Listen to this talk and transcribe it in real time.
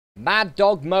Mad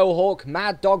Dog Mohawk,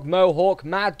 Mad Dog Mohawk,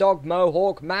 Mad Dog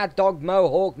Mohawk, Mad Dog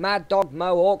Mohawk, Mad Dog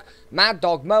Mohawk, Mad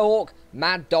Dog Mohawk,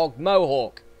 Mad Dog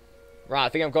Mohawk. Right, I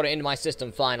think I've got it into my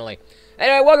system finally.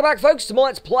 Anyway, welcome back, folks, to more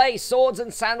Let's Play Swords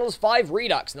and Sandals 5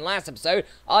 Redux. In the last episode,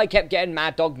 I kept getting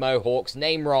Mad Dog Mohawk's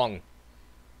name wrong.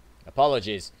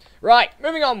 Apologies. Right,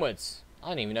 moving onwards. I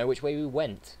don't even know which way we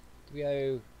went. Did we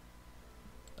go...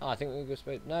 Oh, I think we were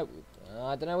supposed... No,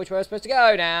 I don't know which way we're supposed to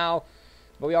go now.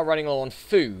 But we are running low on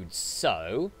food,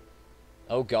 so...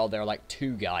 Oh god, there are like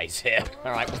 2 guys here.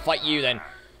 Alright, we'll fight you then.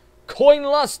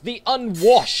 Coinlust the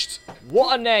Unwashed.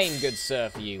 What a name, good sir,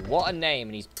 for you. What a name,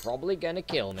 and he's probably going to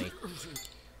kill me.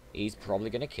 He's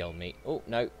probably going to kill me. Oh,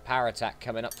 no, power attack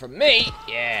coming up from me.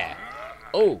 Yeah.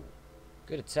 Oh,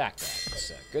 good attack there, good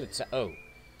sir. Good attack. Oh.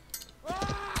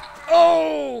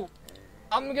 Oh!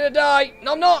 I'm going to die.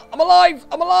 No, I'm not. I'm alive.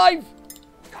 I'm alive.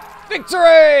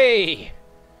 Victory!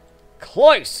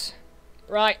 Close.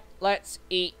 Right, let's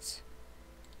eat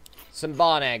some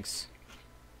barn eggs.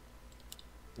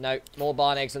 No, more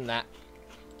barn eggs than that.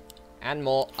 And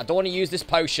more. I don't want to use this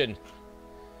potion.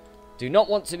 Do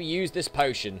not want to use this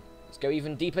potion. Let's go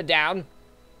even deeper down.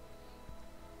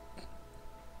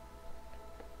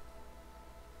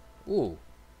 Ooh,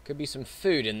 could be some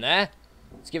food in there.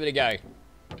 Let's give it a go.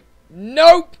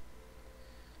 Nope!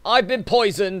 I've been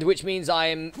poisoned, which means I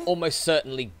am almost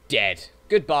certainly dead.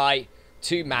 Goodbye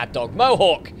to Mad Dog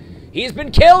Mohawk. He has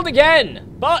been killed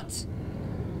again, but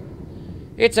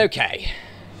it's okay.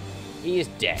 He is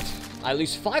dead. I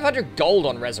lose 500 gold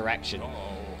on resurrection.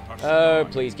 Oh,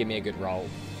 please give me a good roll.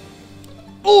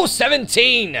 Oh,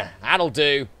 17! That'll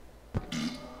do.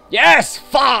 Yes!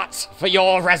 Fart for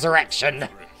your resurrection!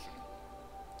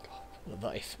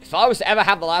 God, if I was to ever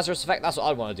have the Lazarus effect, that's what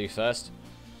I'd want to do first.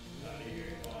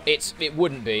 It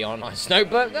wouldn't be on a nice note,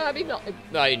 but I mean, it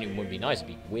wouldn't be nice, it'd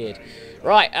be weird.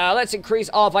 Right, let's increase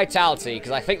our vitality,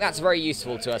 because I think that's very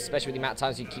useful to us, especially with the amount of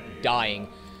times you keep dying.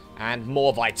 And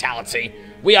more vitality.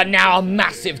 We are now a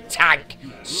massive tank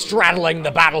straddling the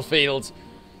battlefield.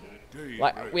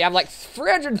 Like, we have like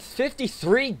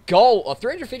 353 gold, or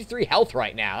 353 health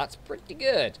right now. That's pretty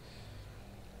good.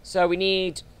 So we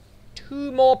need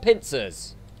 2 more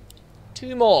pincers.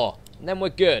 2 more, and then we're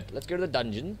good. Let's go to the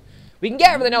dungeon. We can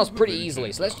get everything else pretty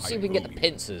easily, so let's just see if we can get the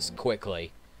pincers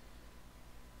quickly.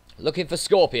 Looking for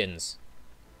scorpions.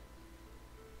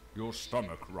 Your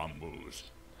stomach rumbles.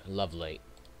 Lovely.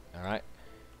 Alright.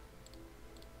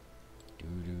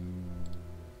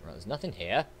 Right, there's nothing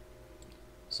here.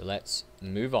 So let's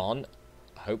move on.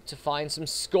 Hope to find some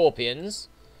scorpions.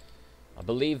 I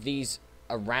believe these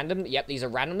are random. Yep, these are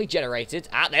randomly generated.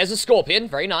 Ah, there's a scorpion.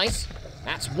 Very nice.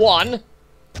 That's 1.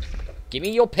 Give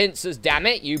me your pincers, damn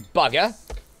it, you bugger.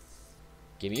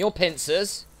 Give me your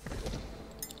pincers.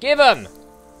 Give them!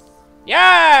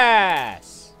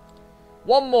 Yes!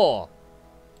 1 more.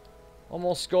 1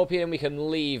 more scorpion, we can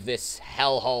leave this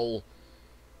hellhole.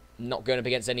 Not going up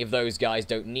against any of those guys,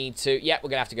 don't need to. Yep, we're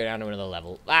going to have to go down to another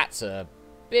level. That's a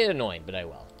bit annoying, but oh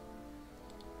well.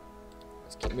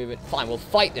 Let's keep moving. Fine, we'll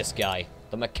fight this guy.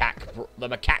 The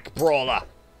macaque brawler.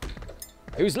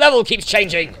 Whose level keeps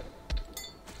changing.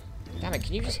 Damn it,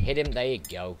 can you just hit him? There you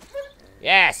go.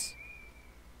 Yes!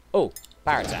 Oh,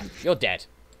 power attack. You're dead.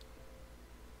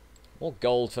 More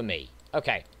gold for me.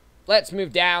 Okay, let's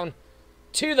move down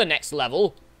to the next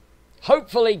level,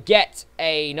 hopefully get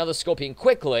another scorpion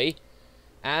quickly,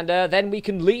 and then we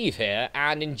can leave here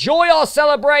and enjoy our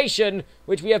celebration,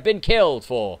 which we have been killed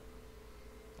for.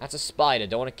 That's a spider,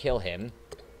 don't want to kill him.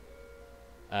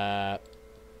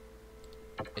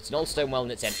 It's an old stone well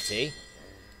and it's empty.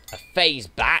 A phase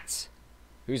bat,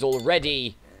 who's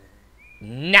already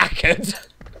knackered.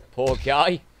 Poor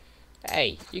guy.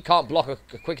 Hey, you can't block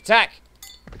a quick attack.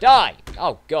 Die!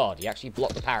 Oh god, he actually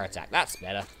blocked the power attack. That's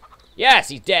better. Yes,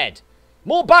 he's dead.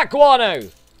 More bat guano!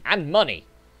 And money.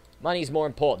 Money's more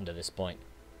important at this point.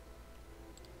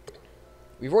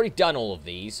 We've already done all of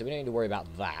these, so we don't need to worry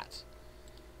about that.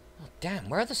 Oh damn,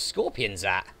 where are the scorpions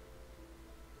at?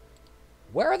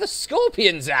 Where are the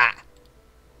scorpions at?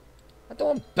 I don't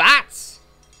want bats!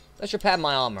 Let's repair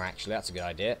my armor, actually. That's a good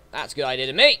idea. That's a good idea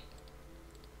to me!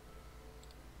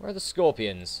 Where are the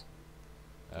scorpions?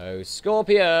 Oh,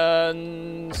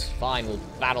 scorpions! Fine, we'll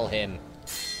battle him.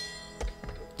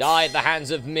 Die at the hands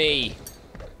of me.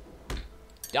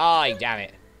 Die, damn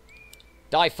it.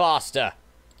 Die faster.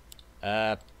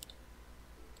 Barbarian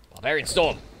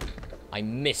Storm. I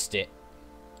missed it.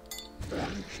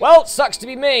 Well, sucks to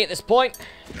be me at this point.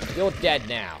 You're dead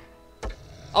now.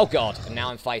 Oh god, and now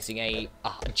I'm fighting a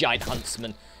giant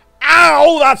huntsman.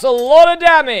 Ow! That's a lot of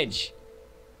damage!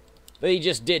 That he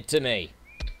just did to me.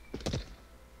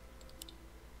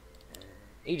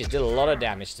 He just did a lot of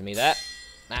damage to me there.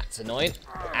 That's annoying.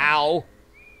 Ow.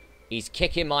 He's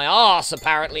kicking my ass,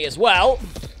 apparently, as well.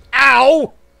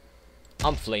 Ow!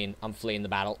 I'm fleeing. I'm fleeing the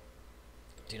battle.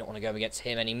 Do not want to go against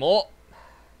him anymore.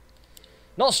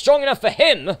 Not strong enough for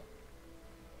him.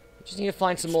 Just need to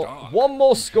find some more. One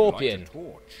more scorpion.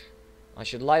 I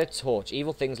should light a torch.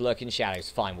 Evil things lurk in shadows.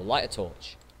 Fine, we'll light a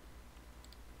torch.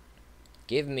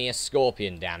 Give me a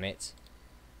scorpion, damn it.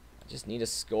 I just need a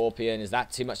scorpion. Is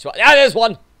that too much? Ah, there's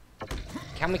one!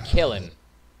 Can we kill him?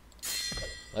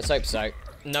 Let's hope so.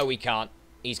 No, we can't.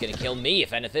 He's going to kill me,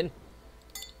 if anything.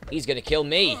 He's going to kill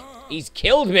me. He's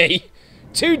killed me.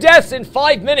 2 deaths in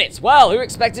 5 minutes. Well, who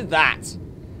expected that?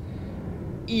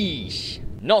 Eesh.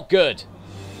 Not good.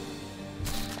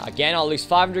 Again, I'll lose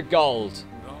 500 gold.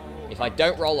 If I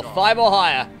don't roll a 5 or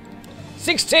higher.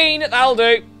 16, that'll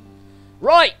do.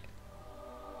 Right.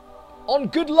 On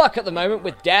good luck at the moment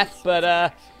with death,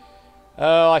 but,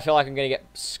 oh, I feel like I'm going to get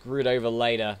screwed over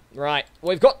later. Right.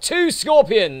 We've got 2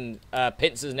 scorpion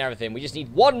pincers and everything. We just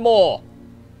need 1 more.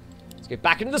 Let's go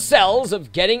back into the cells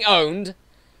of getting owned.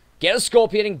 Get a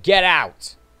scorpion and get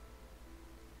out.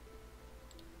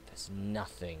 There's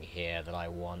nothing here that I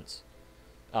want.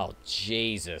 Oh,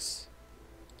 Jesus.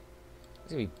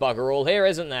 There's going to be bugger all here,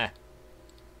 isn't there?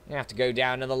 I'm going to have to go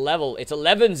down another level. It's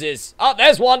 11s. Oh,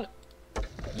 there's one.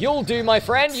 You'll do, my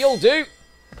friend. You'll do.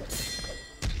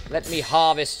 Let me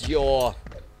harvest your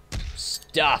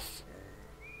stuff.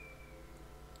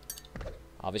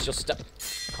 Harvest your stuff.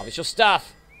 Harvest your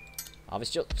stuff.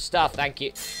 Harvest your stuff. Thank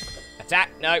you.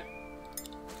 Attack. No.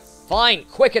 Fine.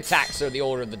 Quick attacks are the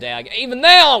order of the day. Even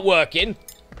they aren't working.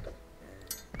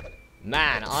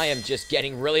 Man, I am just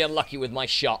getting really unlucky with my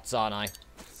shots, aren't I?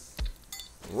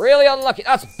 Really unlucky.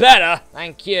 That's better.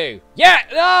 Thank you. Yeah,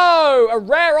 no! A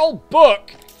rare old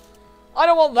book. I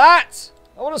don't want that.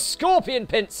 I want a scorpion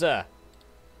pincer.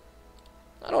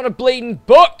 I don't want a bleeding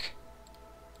book.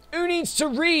 Who needs to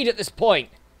read at this point?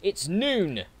 It's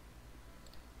noon.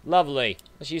 Lovely.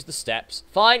 Let's use the steps.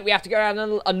 Fine, we have to go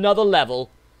down another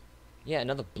level. Yeah,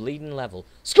 another bleeding level.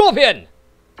 Scorpion!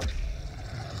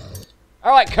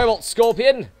 Alright, Cobalt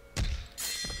Scorpion.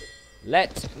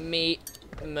 Let me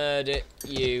murder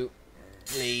you,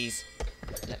 please.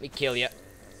 Let me kill you.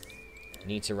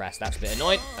 Need to rest. That's a bit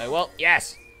annoying. Oh, well,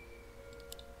 yes.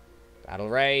 Battle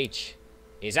Rage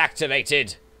is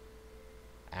activated.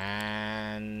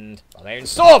 And Barbarian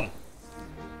Storm.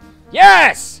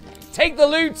 Yes! Take the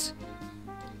loot.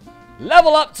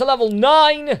 Level up to level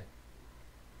 9.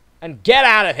 And get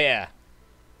out of here.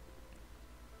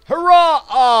 Hurrah!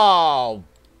 Oh,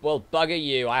 well, bugger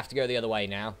you. I have to go the other way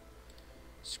now.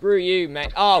 Screw you,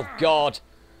 mate. Oh, God.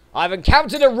 I've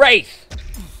encountered a wraith.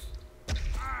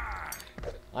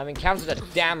 I've encountered a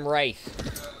damn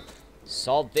wraith.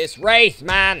 Sod this wraith,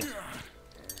 man.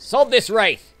 Sod this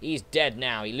wraith. He's dead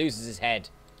now. He loses his head.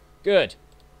 Good.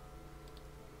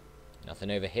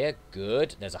 Nothing over here.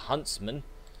 Good. There's a huntsman.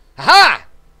 Ha-ha!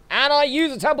 And I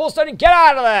use the temple stone and get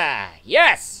out of there.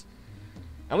 Yes!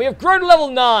 And we have grown to level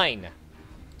 9.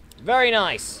 Very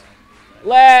nice.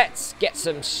 Let's get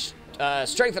some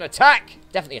strength and attack.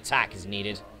 Definitely attack is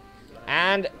needed.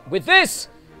 And with this,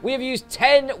 we have used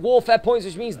 10 warfare points,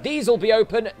 which means these will be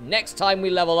open next time we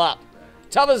level up.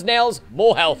 Tough as nails,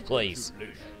 more health, please.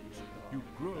 You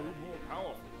grow more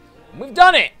powerful. And we've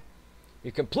done it.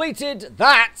 We've completed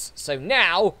that. So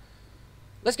now,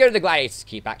 let's go to the Gladiator's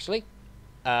Keep, actually.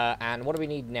 And what do we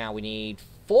need now? We need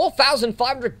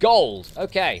 4,500 gold.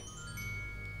 Okay.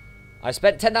 I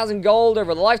spent 10,000 gold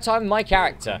over the lifetime of my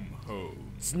character.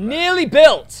 It's nearly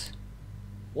built.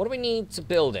 What do we need to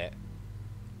build it?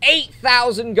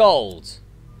 8,000 gold.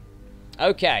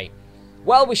 Okay.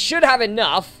 Well, we should have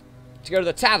enough to go to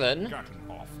the tavern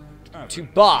to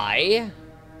buy...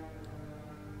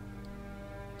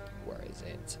 Where is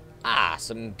it? Ah,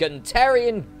 some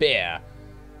Guntarian beer.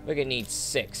 We're going to need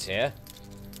 6 here.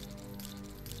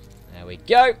 There we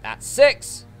go. That's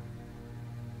 6.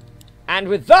 And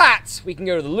with that, we can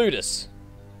go to the Ludus.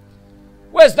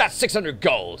 Where's that 600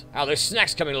 gold? How are those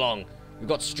snacks coming along? We've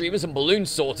got streamers and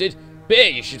balloons sorted. Beer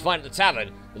you should find at the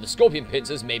tavern, but the scorpion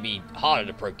pincers may be harder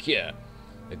to procure.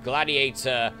 The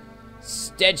Gladiator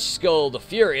Stedgeskull the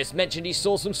Furious mentioned he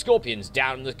saw some scorpions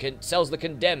down in the cells of the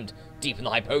condemned, deep in the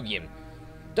Hypogeum.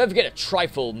 Don't forget a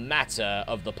trifle matter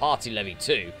of the party levy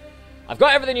too. I've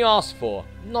got everything you asked for.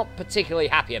 Not particularly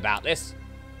happy about this.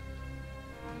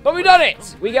 But we've done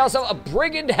it! We get ourselves a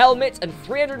brigand helmet and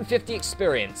 350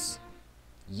 experience.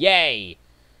 Yay!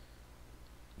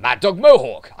 Mad Dog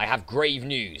Mohawk, I have grave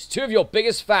news. 2 of your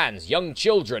biggest fans, young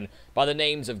children, by the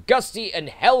names of Gusty and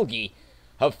Helgi,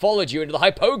 have followed you into the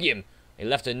Hypogeum. They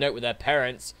left a note with their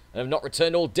parents, and have not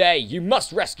returned all day. You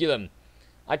must rescue them.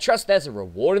 I trust there's a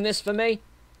reward in this for me.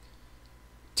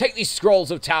 Take these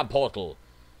scrolls of Town Portal.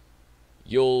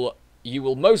 You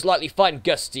will most likely find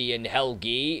Gusty and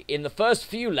Helgi in the first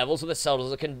few levels of the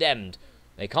Sandals are condemned.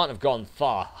 They can't have gone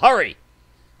far. Hurry!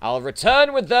 I'll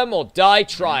return with them or die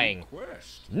trying.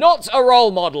 Not a role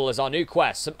model is our new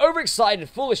quest. Some overexcited and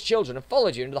foolish children have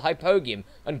followed you into the Hypogeum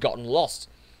and gotten lost.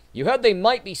 You heard they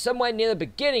might be somewhere near the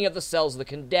beginning of the cells of the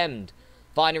condemned.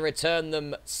 Find and return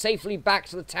them safely back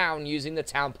to the town using the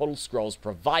Town Portal scrolls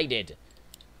provided.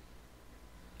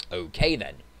 Okay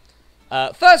then.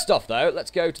 First off though, let's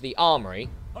go to the armory.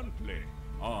 Huntley,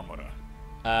 armorer.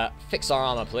 Fix our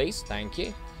armor please, thank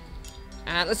you.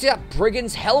 And let's see that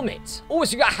Brigand's helmet.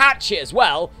 Also, we got a hatchet as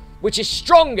well, which is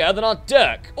stronger than our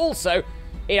Dirk. Also,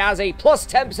 it has a plus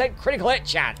 10% critical hit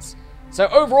chance. So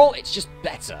overall, it's just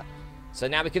better. So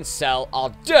now we can sell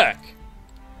our Dirk.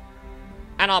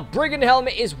 And our Brigand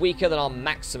helmet is weaker than our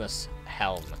Maximus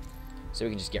helm. So we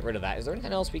can just get rid of that. Is there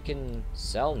anything else we can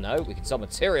sell? No, we can sell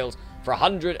materials for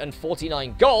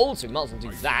 149 gold. So we might as well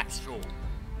do that.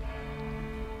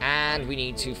 And we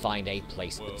need to find a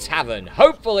place at the tavern.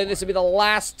 Hopefully this will be the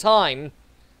last time,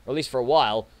 or at least for a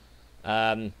while,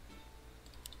 that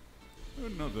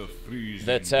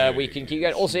we can keep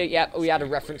going. Also, yeah, we had a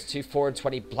reference to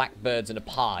 420 blackbirds and a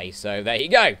pie, so there you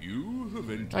go.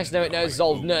 Nice to know it knows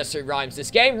old nursery rhymes this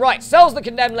game. Right, Cells the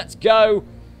Condemned, let's go.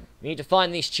 We need to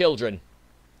find these children.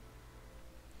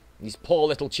 These poor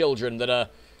little children that are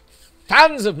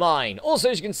fans of mine.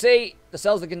 Also, as you can see, the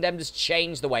Cells the Condemned has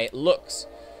changed the way it looks.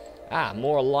 Ah,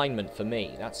 more alignment for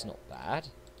me. That's not bad.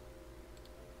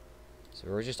 So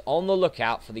we're just on the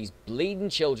lookout for these bleeding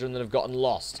children that have gotten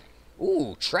lost.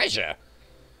 Ooh, treasure.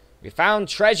 We found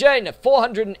treasure in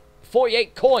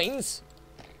 448 coins.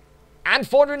 And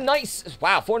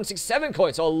 467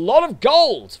 coins. So a lot of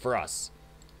gold for us.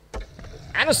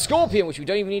 And a scorpion, which we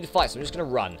don't even need to fight. So I'm just going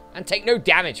to run. And take no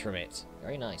damage from it.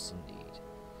 Very nice indeed.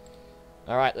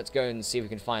 Alright, let's go and see if we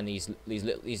can find these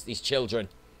children.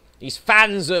 These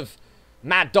fans of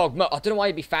Mad Dog Mo. I don't know why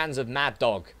you'd be fans of Mad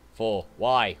Dog for.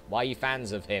 Why? Why are you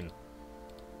fans of him?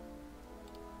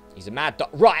 He's a mad dog.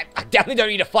 Right, I definitely don't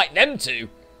need to fight them two.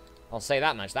 I'll say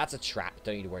that much. That's a trap.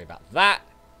 Don't need to worry about that.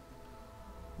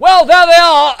 Well, there they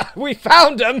are. We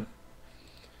found them.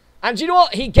 And you know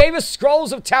what? He gave us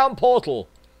scrolls of Town Portal,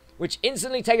 which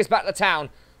instantly take us back to town.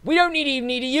 We don't even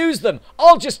need to use them.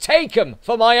 I'll just take them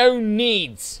for my own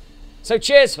needs. So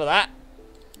cheers for that.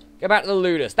 Go back to the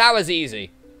Ludus. That was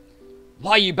easy.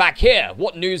 Why are you back here?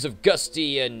 What news of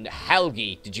Gusty and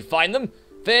Helgi? Did you find them?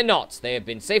 Fear not. They have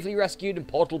been safely rescued and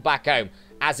portaled back home.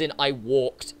 As in, I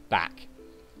walked back.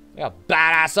 Look how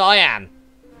badass I am.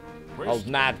 Old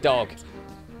mad dog.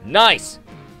 Nice.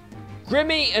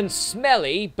 Grimmy and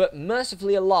smelly, but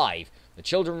mercifully alive. The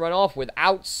children run off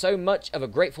without so much of a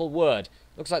grateful word.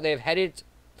 Looks like they have headed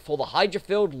for the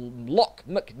Hydra-filled Loch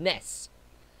McNess.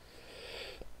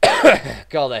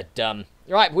 God, they're dumb.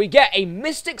 Right, we get a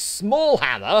Mystic Small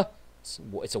Hammer.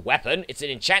 It's a weapon. It's an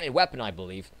enchanted weapon, I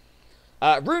believe.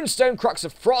 Runestone Crux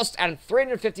of Frost and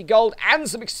 350 gold and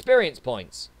some experience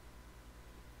points.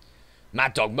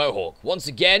 Mad Dog Mohawk once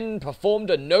again performed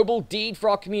a noble deed for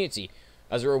our community.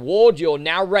 As a reward, you're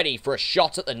now ready for a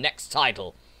shot at the next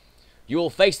title. You will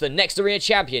face the next arena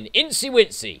champion, Incy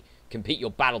Wincy. Compete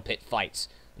your battle pit fights,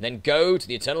 and then go to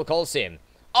the Eternal Coliseum.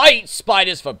 I eat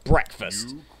spiders for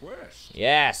breakfast.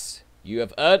 Yes, you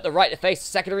have earned the right to face the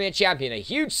second arena champion, a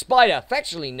huge spider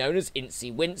affectionately known as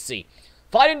Incy Wincy.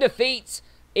 Fight and defeat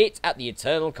it at the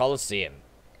Eternal Coliseum.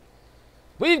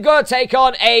 We've got to take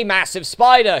on a massive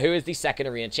spider, who is the second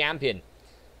arena champion.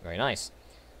 Very nice.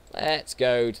 Let's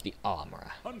go to the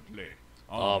Armorer. Huntley,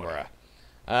 Armorer.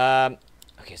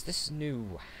 Okay, so this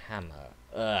new hammer.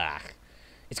 Ugh.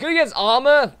 It's good against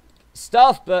armor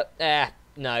stuff, but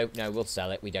no, we'll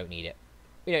sell it. We don't need it.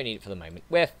 We don't need it for the moment.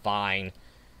 We're fine.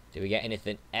 Do we get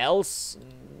anything else?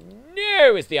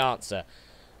 No, is the answer.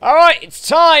 All right, it's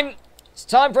time. It's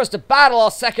time for us to battle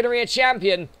our second arena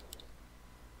champion.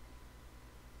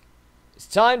 It's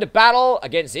time to battle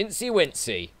against Incy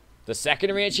Wincy, the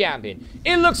second arena champion.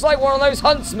 It looks like one of those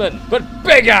huntsmen, but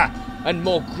bigger and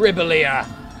more gribblier.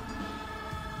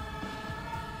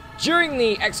 During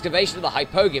the excavation of the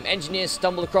Hypogeum, engineers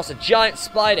stumbled across a giant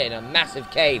spider in a massive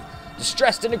cave.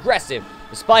 Distressed and aggressive,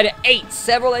 the spider ate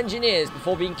several engineers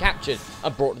before being captured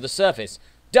and brought to the surface.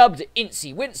 Dubbed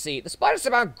Incy Wincy, the spider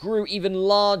somehow grew even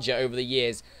larger over the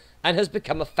years and has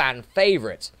become a fan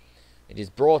favourite. It is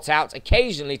brought out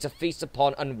occasionally to feast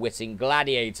upon unwitting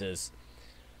gladiators.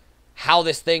 How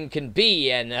this thing can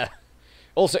be, and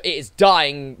also it is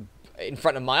dying in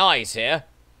front of my eyes here.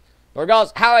 But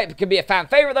regardless how it can be a fan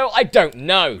favourite, though, I don't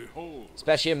know.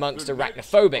 Especially amongst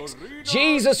arachnophobics.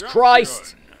 Jesus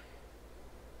Christ!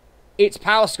 Its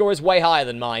power score is way higher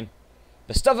than mine.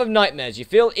 The stuff of nightmares. You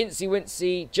feel Incy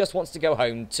Wincy just wants to go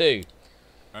home too.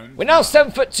 We're now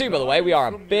 7'2", by the way. We are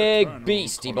a big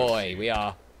beastie boy. We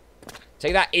are.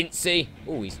 Take that, Incy.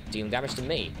 Oh, he's dealing damage to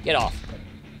me. Get off.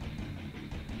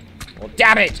 Oh,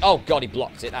 damn it. Oh, God, he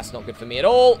blocked it. That's not good for me at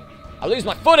all. I lose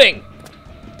my footing.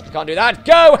 Can't do that.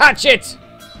 Go, Hatchet.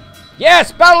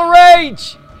 Yes, Battle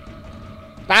Rage.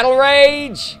 Battle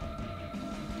Rage.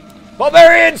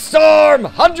 Barbarian Storm.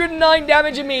 109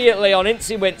 damage immediately on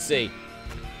Incy Wincy.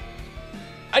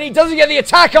 And he doesn't get the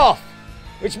attack off.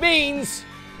 Which means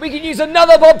we can use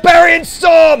another Barbarian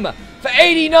Storm for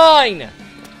 89.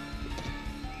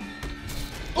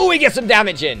 Oh, he gets some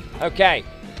damage in. Okay.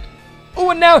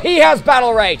 Oh, and now he has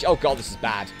Battle Rage. Oh, God, this is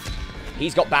bad.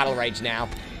 He's got Battle Rage now.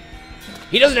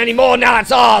 He doesn't anymore. Now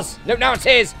it's ours. No, now it's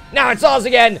his. Now it's ours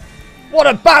again. What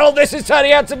a battle this is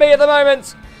turning out to be at the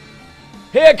moment.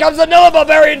 Here comes another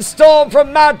Barbarian Storm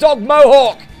from Mad Dog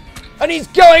Mohawk. And he's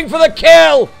going for the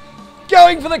kill.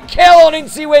 Going for the kill on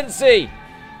Incy Wincy.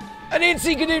 And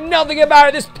Incy can do nothing about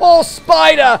it. This poor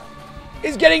spider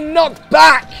is getting knocked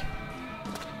back.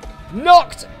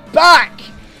 Knocked back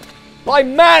by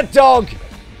Mad Dog,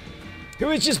 who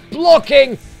is just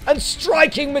blocking and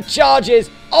striking with charges.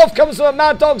 Off comes some of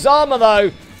Mad Dog's armor,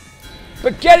 though.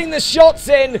 But getting the shots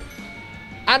in.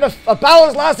 And a battle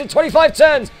has lasted 25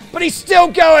 turns. But he's still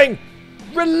going.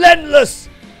 Relentless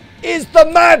is the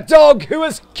Mad Dog, who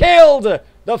has killed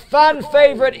the fan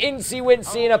favorite Incy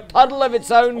Wincy in a puddle of its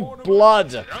own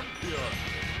blood.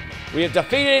 We have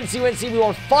defeated Incy Wincy. We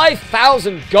won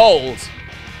 5,000 gold.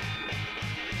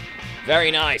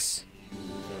 Very nice.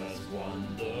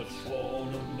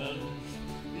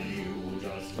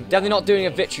 I'm definitely not doing a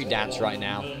victory dance right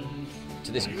now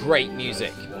to this great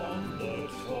music.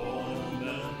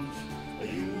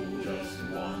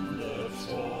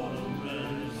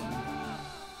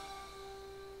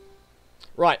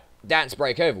 Right, dance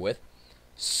break over with.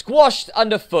 Squashed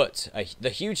underfoot, the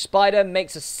huge spider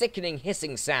makes a sickening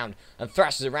hissing sound and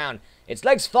thrashes around. Its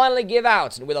legs finally give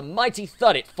out, and with a mighty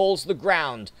thud it falls to the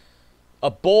ground.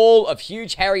 A ball of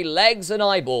huge hairy legs and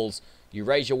eyeballs. You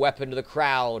raise your weapon to the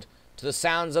crowd, to the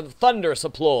sounds of thunderous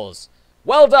applause.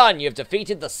 Well done, you have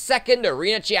defeated the second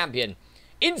arena champion.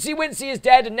 Incy Wincy is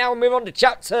dead, and now we move on to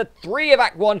chapter 3 of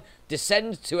Act 1,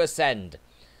 Descend to Ascend.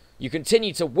 You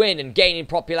continue to win and gain in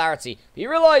popularity, but you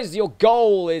realize your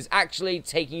goal is actually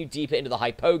taking you deeper into the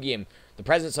Hypogeum. The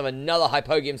presence of another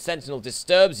Hypogeum Sentinel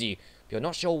disturbs you, but you're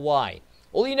not sure why.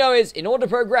 All you know is, in order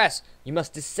to progress, you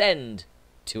must descend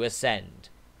to ascend.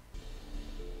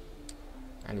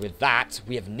 And with that,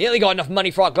 we have nearly got enough money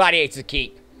for our Gladiator to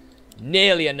keep.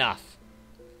 Nearly enough.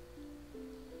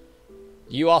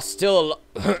 You are still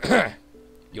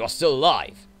you are still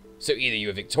alive. So either you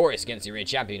are victorious against the arena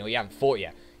champion or you haven't fought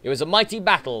yet. It was a mighty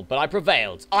battle, but I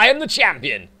prevailed. I am the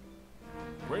champion.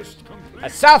 A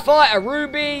sapphire, a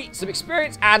ruby, some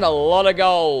experience, and a lot of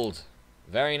gold.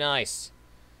 Very nice.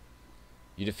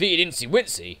 You defeated Incy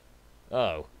Wincy?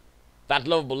 Oh. That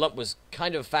lovable lump was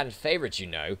kind of a fan favorite, you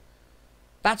know.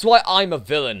 That's why I'm a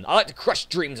villain. I like to crush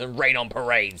dreams and rain on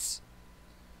parades.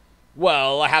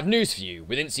 Well, I have news for you.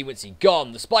 With Incy Wincy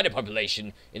gone, the spider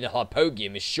population in the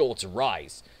Hypogeum is sure to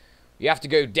rise. You have to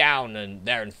go down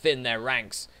there and thin their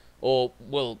ranks, or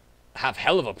we'll have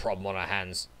hell of a problem on our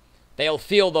hands. They'll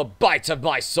feel the bite of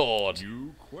my sword.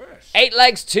 8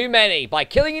 legs too many. By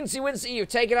killing Incy Wincy, you've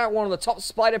taken out one of the top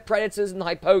spider predators in the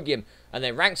Hypogeum, and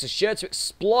their ranks are sure to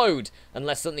explode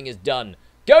unless something is done.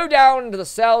 Go down into the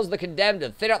cells of the condemned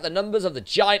and thin out the numbers of the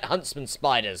giant huntsman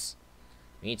spiders.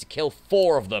 We need to kill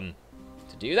 4 of them.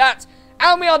 To do that,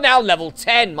 and we are now level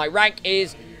 10. My rank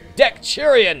is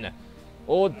Decturion,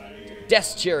 or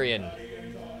Desturion.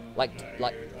 Like,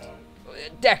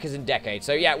 Dec is in decade.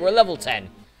 So yeah, we're level 10.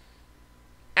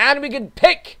 And we can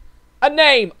pick a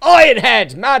name.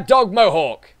 Ironhead, Mad Dog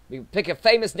Mohawk. We pick a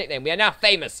famous nickname. We are now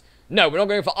famous. No, we're not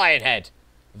going for Ironhead.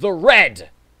 The Red.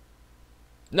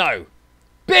 No.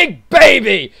 Big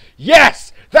Baby.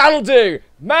 Yes, that'll do.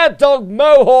 Mad Dog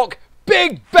Mohawk,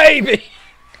 Big Baby.